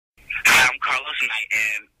Carlos Knight,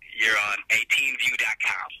 and you're on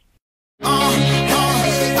 18view.com.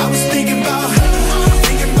 I was thinking about her,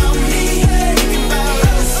 thinking about me, thinking about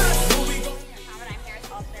us. I'm here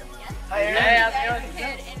with all Philly. Hey, how's it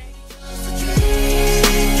going?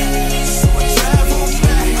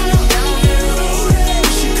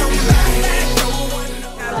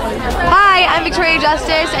 Hi, I'm Victoria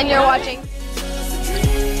Justice, and you're watching.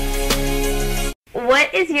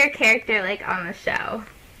 What is your character like on the show?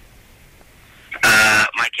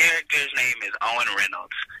 My character's name is Owen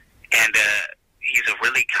Reynolds, and he's a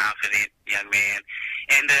really confident young man,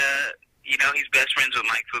 and he's best friends with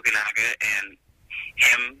Mike Fukunaga, and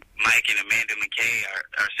him, Mike, and Amanda McKay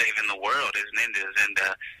are saving the world as ninjas, and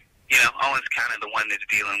Owen's kind of the one that's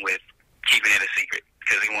dealing with keeping it a secret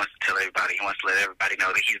because he wants to tell everybody, he wants to let everybody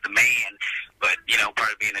know that he's the man, but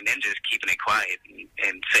part of being a ninja is keeping it quiet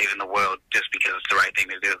and saving the world just because it's the right thing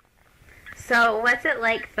to do. So what's it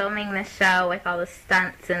like filming the show with all the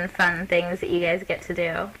stunts and fun things that you guys get to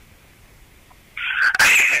do?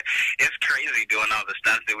 It's crazy doing all the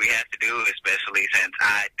stunts that we have to do, especially since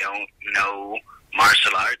I don't know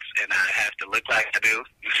martial arts and I have to look like I do.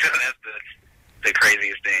 So that's the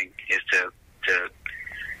craziest thing, is to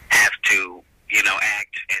have to,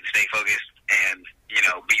 act and stay focused and,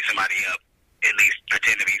 beat somebody up, at least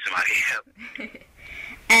pretend to beat somebody up.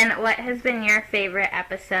 And what has been your favorite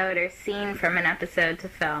episode or scene from an episode to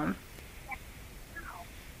film?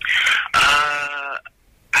 I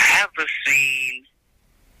have a scene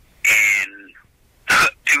in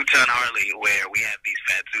Two-Ton Harley where we have these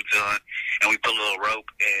fat suits on and we put a little rope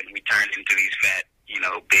and we turn into these fat,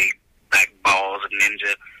 big black balls of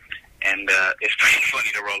ninja, and it's pretty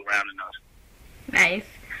funny to roll around in those. Nice.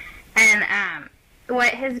 And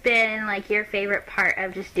what has been your favorite part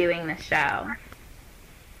of just doing the show?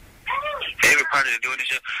 Favorite part of doing the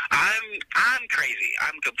show? I'm crazy.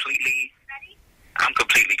 I'm completely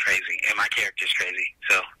crazy, and my character's crazy.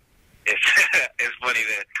 So it's funny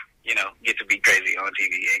to get to be crazy on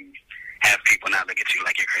TV and have people not look at you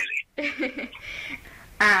like you're crazy.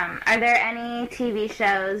 Are there any TV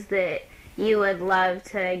shows that you would love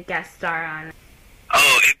to guest star on?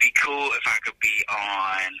 Oh, it'd be cool if I could be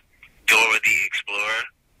on Dora the Explorer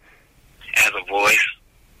as a voice.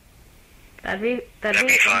 That'd be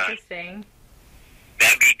interesting.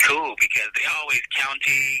 That'd be cool because they're always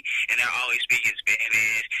counting and they're always speaking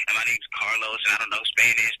Spanish. And my name's Carlos, and I don't know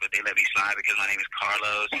Spanish, but they let me slide because my name is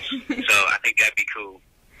Carlos. So I think that'd be cool.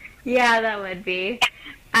 Yeah, that would be.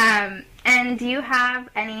 And do you have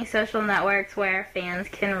any social networks where fans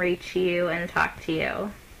can reach you and talk to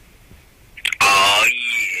you? Oh,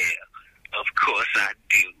 yeah. Of course I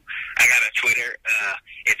do. I got a Twitter.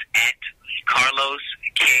 It's at Carlos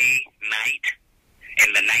K. Knight.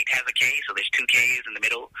 And the Knight has a K, so there's two K's in the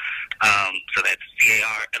middle. So that's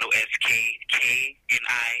CarlosKnight.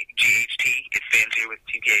 It's fancier with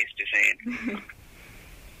two K's, just saying.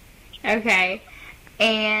 Okay.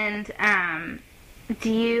 And do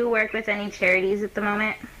you work with any charities at the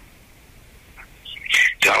moment?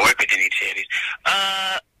 Do I work with any charities?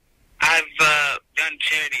 I've done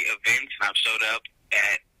charity events, and I've showed up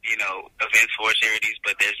at events for charities,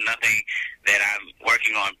 but there's nothing that I'm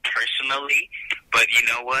working on personally. But you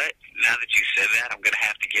know what? Now that you said that, I'm going to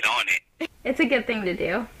have to get on it. It's a good thing to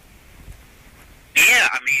do. Yeah,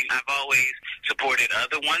 I mean, I've always supported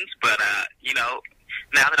other ones, but,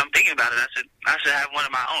 now that I'm thinking about it, I should have one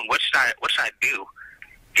of my own. What should I do?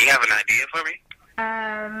 Do you have an idea for me?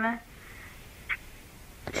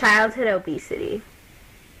 Childhood obesity.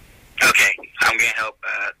 Okay, I'm going to help.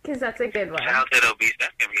 Because that's a good one. Childhood obesity,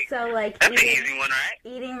 that's going to be... So, that's an easy one, right?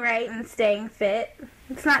 Eating right and staying fit.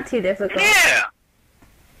 It's not too difficult. Yeah.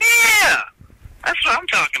 Yeah. That's what I'm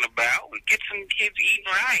talking about. Get some kids eating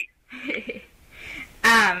right.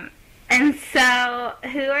 And so,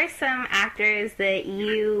 who are some actors that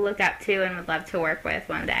you look up to and would love to work with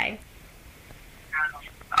one day?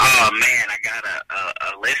 Oh, man, I got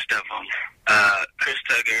a list of them. Chris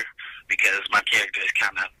Tugger, because my character is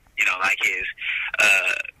kind of, like his.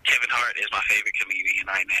 Kevin Hart is my favorite comedian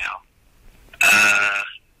right now. I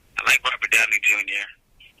like Robert Downey Jr.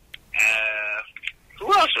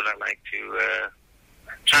 Who else would I like to,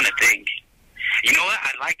 trying to think. You know what?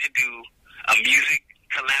 I'd like to do a music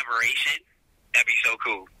collaboration. That'd be so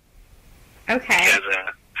cool. Okay. Because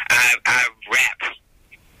I rap.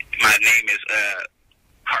 My name is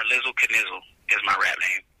Carlizzle Knizzle is my rap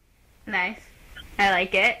name. Nice. I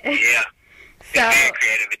like it. Yeah. So, it's very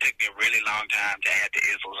creative. It took me a really long time to add the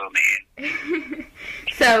izzles on the end.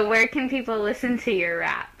 So where can people listen to your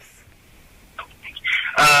raps?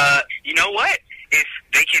 You know what? If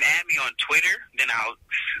they can add me on Twitter, then I'll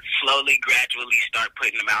slowly, gradually start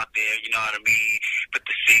putting them out there. You know what I mean? Put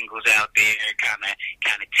the singles out there, kind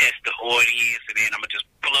of test the audience, and then I'm gonna just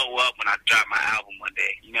blow up when I drop my album one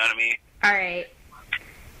day. You know what I mean? All right.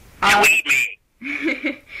 Tweet me.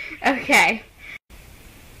 Okay.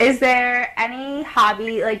 Is there any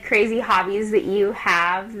hobby, like crazy hobbies that you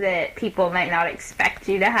have that people might not expect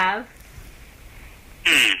you to have?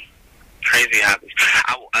 Crazy hobbies.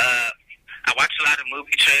 I watch a lot of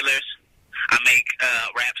movie trailers. I make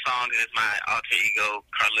rap songs as my alter ego,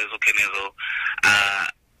 Carlizzle Canizzle. I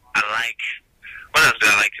like, what else do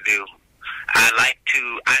I like to do? I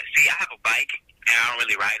have a bike, and I don't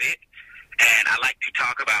really ride it, and I like to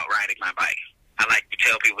talk about riding my bike. I like to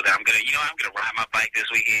tell people that I'm gonna ride my bike this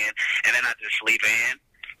weekend, and then I just sleep in.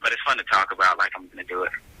 But it's fun to talk about, like I'm gonna do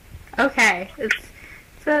it. Okay, it's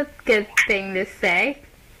a good thing to say.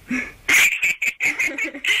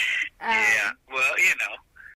 Yeah, well, you know.